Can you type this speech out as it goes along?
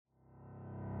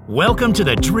Welcome to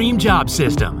the Dream Job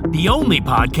System, the only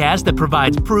podcast that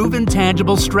provides proven,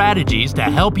 tangible strategies to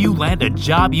help you land a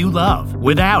job you love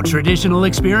without traditional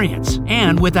experience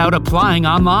and without applying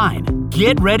online.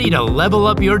 Get ready to level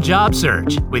up your job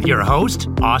search with your host,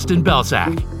 Austin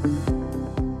Belsak.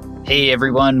 Hey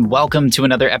everyone, welcome to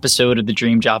another episode of the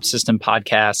Dream Job System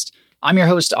podcast. I'm your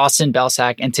host, Austin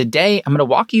Belsak, and today I'm going to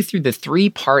walk you through the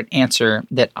three-part answer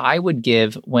that I would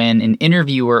give when an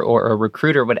interviewer or a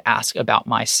recruiter would ask about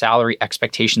my salary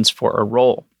expectations for a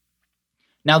role.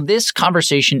 Now, this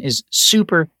conversation is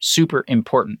super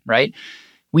important, right?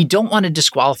 We don't want to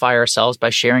disqualify ourselves by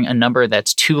sharing a number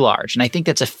that's too large, and I think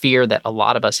that's a fear that a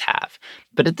lot of us have.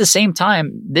 But at the same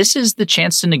time, this is the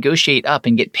chance to negotiate up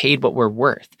and get paid what we're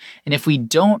worth. And if we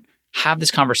don't have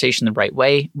this conversation the right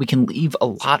way, we can leave a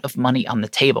lot of money on the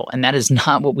table. And that is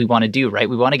not what we want to do, right?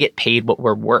 We want to get paid what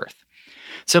we're worth.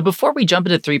 So before we jump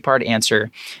into the three-part answer,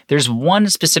 there's one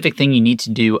specific thing you need to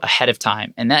do ahead of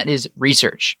time, and that is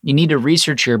research. You need to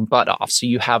research your butt off so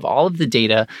you have all of the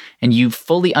data and you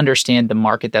fully understand the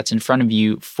market that's in front of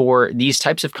you for these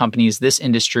types of companies, this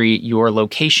industry, your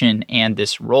location, and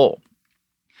this role.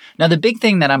 Now, the big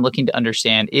thing that I'm looking to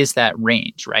understand is that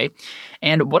range, right?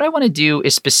 And what I want to do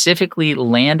is specifically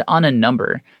land on a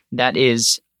number that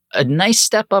is a nice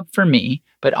step up for me,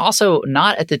 but also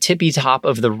not at the tippy top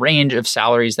of the range of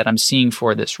salaries that I'm seeing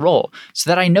for this role, so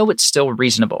that I know it's still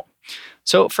reasonable.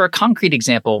 So for a concrete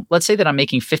example, let's say that I'm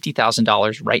making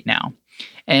 $50,000 right now,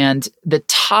 and the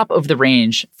top of the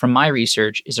range from my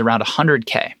research is around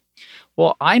 $100K.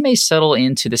 Well, I may settle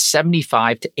into the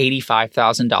 $75,000 to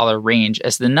 $85,000 range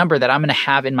as the number that I'm going to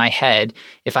have in my head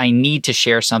if I need to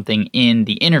share something in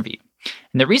the interview.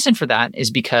 And the reason for that is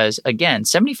because, again,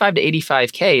 $75,000 to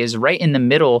 $85K is right in the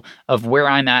middle of where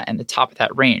I'm at and the top of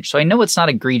that range. So I know it's not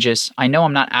egregious. I know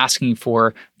I'm not asking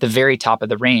for the very top of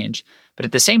the range. But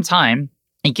at the same time,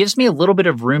 it gives me a little bit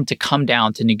of room to come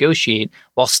down to negotiate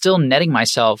while still netting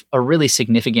myself a really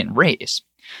significant raise.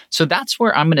 So that's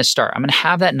where I'm going to start. I'm going to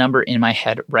have that number in my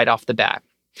head right off the bat.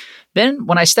 Then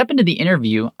when I step into the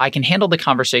interview, I can handle the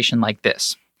conversation like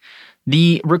this.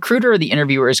 The recruiter or the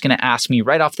interviewer is going to ask me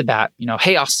right off the bat,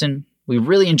 hey, Austin, we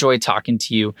really enjoyed talking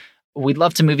to you. We'd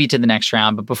love to move you to the next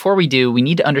round. But before we do, we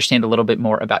need to understand a little bit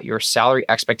more about your salary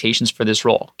expectations for this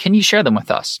role. Can you share them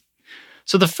with us?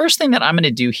 So the first thing that I'm going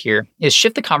to do here is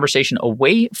shift the conversation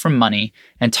away from money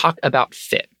and talk about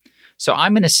fit. So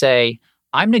I'm going to say,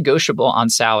 I'm negotiable on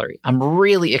salary. I'm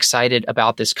really excited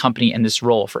about this company and this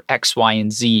role for X, Y, and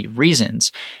Z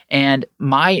reasons. And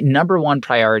my number one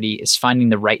priority is finding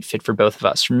the right fit for both of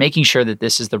us, making sure that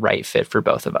this is the right fit for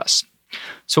both of us.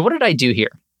 So what did I do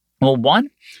here? Well,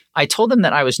 one, I told them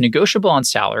that I was negotiable on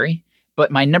salary,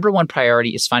 but my number one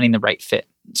priority is finding the right fit.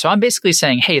 So I'm basically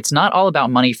saying, hey, it's not all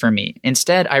about money for me.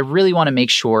 Instead, I really want to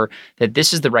make sure that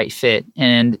this is the right fit.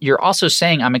 And you're also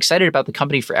saying, I'm excited about the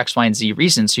company for X, Y, and Z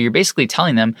reasons. So you're basically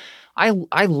telling them,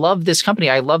 I love this company.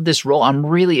 I love this role. I'm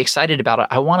really excited about it.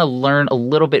 I want to learn a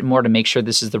little bit more to make sure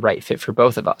this is the right fit for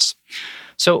both of us.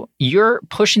 So you're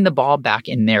pushing the ball back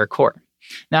in their court.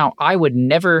 Now, I would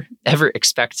never, ever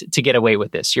expect to get away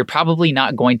with this. You're probably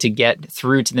not going to get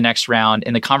through to the next round,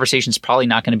 and the conversation's probably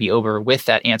not going to be over with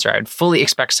that answer. I would fully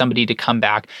expect somebody to come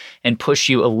back and push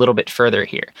you a little bit further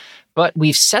here. But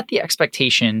we've set the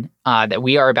expectation that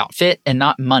we are about fit and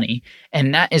not money,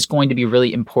 and that is going to be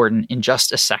really important in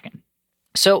just a second.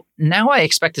 So now I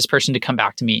expect this person to come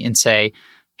back to me and say,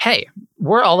 hey,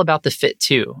 we're all about the fit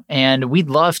too, and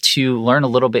we'd love to learn a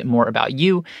little bit more about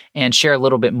you and share a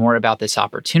little bit more about this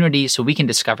opportunity so we can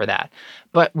discover that.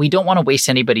 But we don't want to waste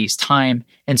anybody's time,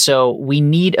 and so we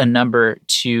need a number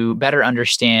to better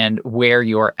understand where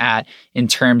you're at in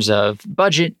terms of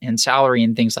budget and salary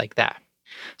and things like that.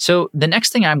 So the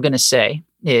next thing I'm going to say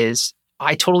is,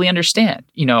 I totally understand.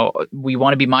 We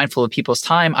want to be mindful of people's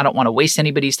time. I don't want to waste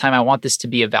anybody's time. I want this to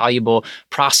be a valuable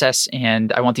process,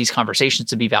 and I want these conversations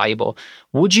to be valuable.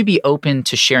 Would you be open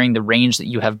to sharing the range that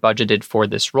you have budgeted for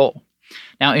this role?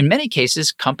 Now, in many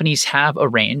cases, companies have a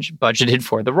range budgeted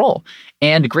for the role,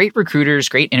 and great recruiters,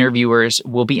 great interviewers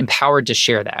will be empowered to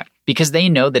share that because they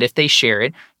know that if they share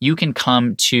it, you can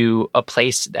come to a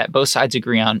place that both sides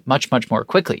agree on much more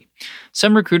quickly.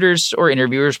 Some recruiters or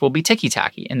interviewers will be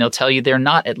ticky-tacky, and they'll tell you they're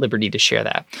not at liberty to share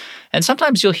that. And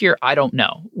sometimes you'll hear, I don't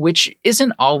know, which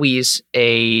isn't always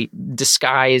a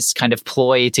disguised kind of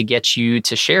ploy to get you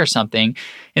to share something.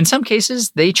 In some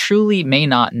cases, they truly may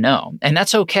not know, and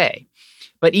that's okay.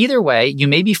 But either way, you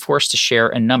may be forced to share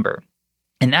a number.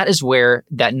 And that is where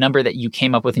that number that you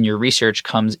came up with in your research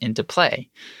comes into play.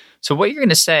 So what you're going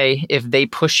to say if they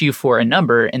push you for a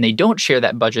number and they don't share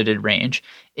that budgeted range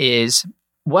is,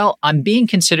 Well, I'm being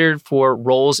considered for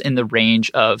roles in the range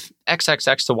of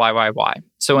XXX to YYY.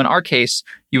 So in our case,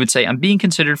 you would say I'm being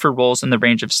considered for roles in the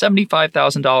range of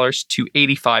 $75,000 to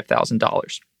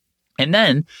 $85,000. And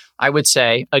then I would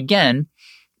say, again,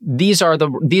 this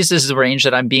is the range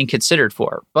that I'm being considered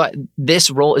for. But this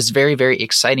role is very, very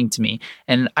exciting to me.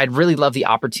 And I'd really love the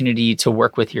opportunity to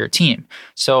work with your team.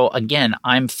 So again,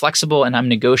 I'm flexible and I'm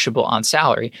negotiable on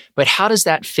salary, but how does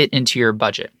that fit into your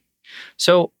budget?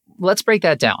 So let's break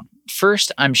that down.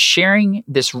 First, I'm sharing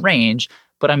this range,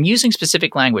 but I'm using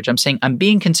specific language. I'm saying I'm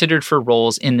being considered for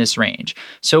roles in this range.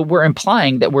 So we're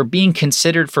implying that we're being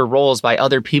considered for roles by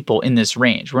other people in this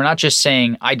range. We're not just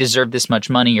saying I deserve this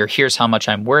much money or here's how much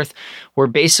I'm worth. We're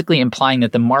basically implying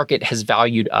that the market has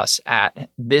valued us at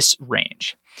this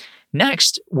range.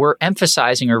 Next, we're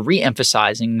emphasizing or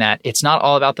re-emphasizing that it's not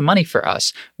all about the money for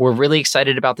us. We're really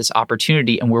excited about this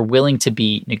opportunity and we're willing to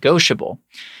be negotiable.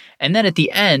 And then at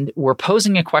the end, we're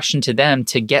posing a question to them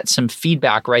to get some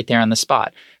feedback right there on the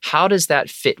spot. How does that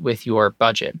fit with your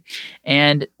budget?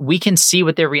 And we can see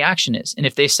what their reaction is. And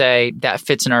if they say that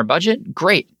fits in our budget,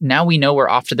 great. Now we know we're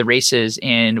off to the races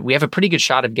and we have a pretty good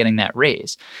shot of getting that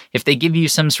raise. If they give you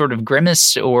some sort of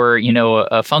grimace or,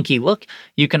 a funky look,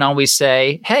 you can always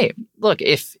say, hey, look,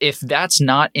 if that's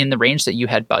not in the range that you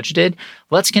had budgeted,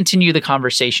 let's continue the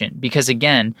conversation because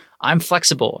again, I'm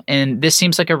flexible and this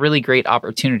seems like a really great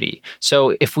opportunity.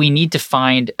 So if we need to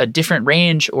find a different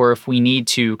range or if we need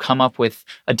to come up with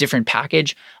a different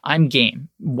package, I'm game.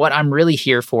 What I'm really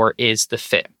here for is the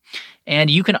fit.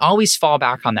 And you can always fall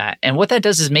back on that. And what that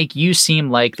does is make you seem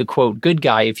like the quote good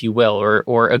guy, if you will,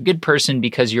 or a good person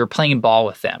because you're playing ball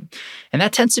with them. And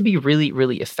that tends to be really,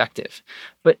 really effective.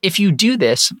 But if you do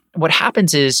this, what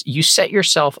happens is you set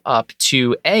yourself up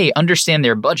to understand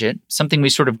their budget. Something we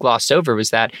sort of glossed over was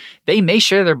that they may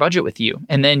share their budget with you.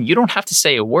 And then you don't have to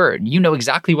say a word. You know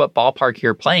exactly what ballpark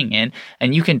you're playing in.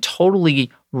 And you can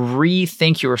totally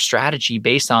rethink your strategy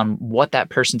based on what that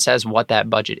person says, what that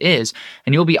budget is,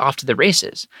 and you'll be off to the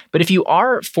races. But if you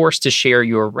are forced to share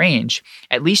your range,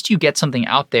 at least you get something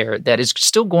out there that is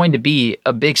still going to be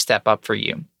a big step up for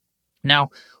you. Now,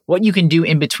 what you can do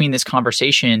in between this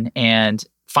conversation and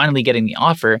finally getting the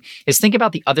offer is think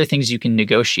about the other things you can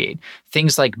negotiate.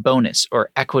 Things like bonus or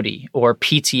equity or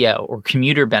PTO or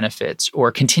commuter benefits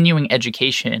or continuing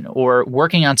education or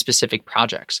working on specific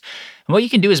projects. And what you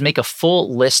can do is make a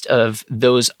full list of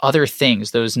those other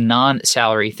things, those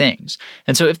non-salary things.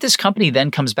 And so if this company then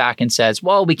comes back and says,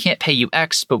 well, we can't pay you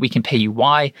X, but we can pay you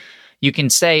Y, you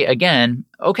can say again,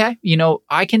 okay,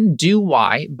 I can do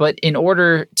Y, but in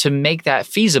order to make that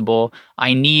feasible,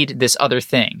 I need this other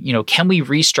thing. Can we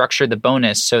restructure the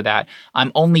bonus so that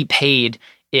I'm only paid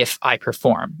if I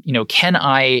perform? Can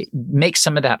I make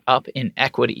some of that up in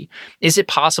equity? Is it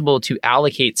possible to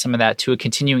allocate some of that to a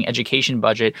continuing education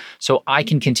budget so I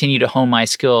can continue to hone my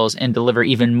skills and deliver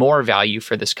even more value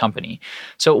for this company?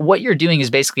 So what you're doing is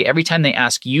basically every time they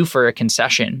ask you for a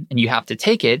concession and you have to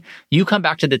take it, you come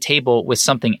back to the table with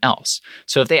something else.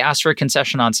 So if they ask for a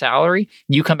concession on salary,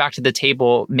 you come back to the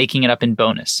table making it up in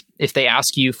bonus. If they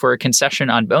ask you for a concession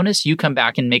on bonus, you come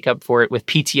back and make up for it with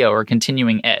PTO or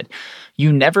continuing ed.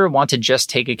 You never want to just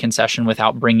take a concession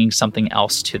without bringing something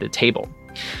else to the table.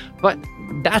 But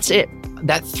that's it.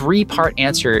 That 3-part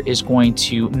answer is going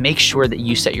to make sure that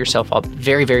you set yourself up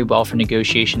very, very well for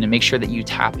negotiation and make sure that you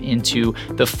tap into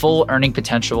the full earning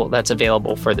potential that's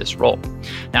available for this role.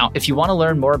 Now, if you want to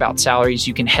learn more about salaries,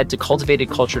 you can head to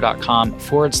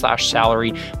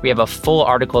cultivatedculture.com/salary. We have a full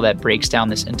article that breaks down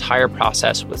this entire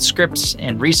process with scripts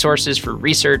and resources for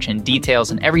research and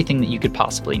details and everything that you could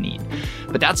possibly need.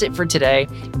 But that's it for today.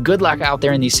 Good luck out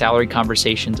there in these salary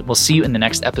conversations. We'll see you in the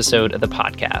next episode of the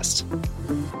podcast.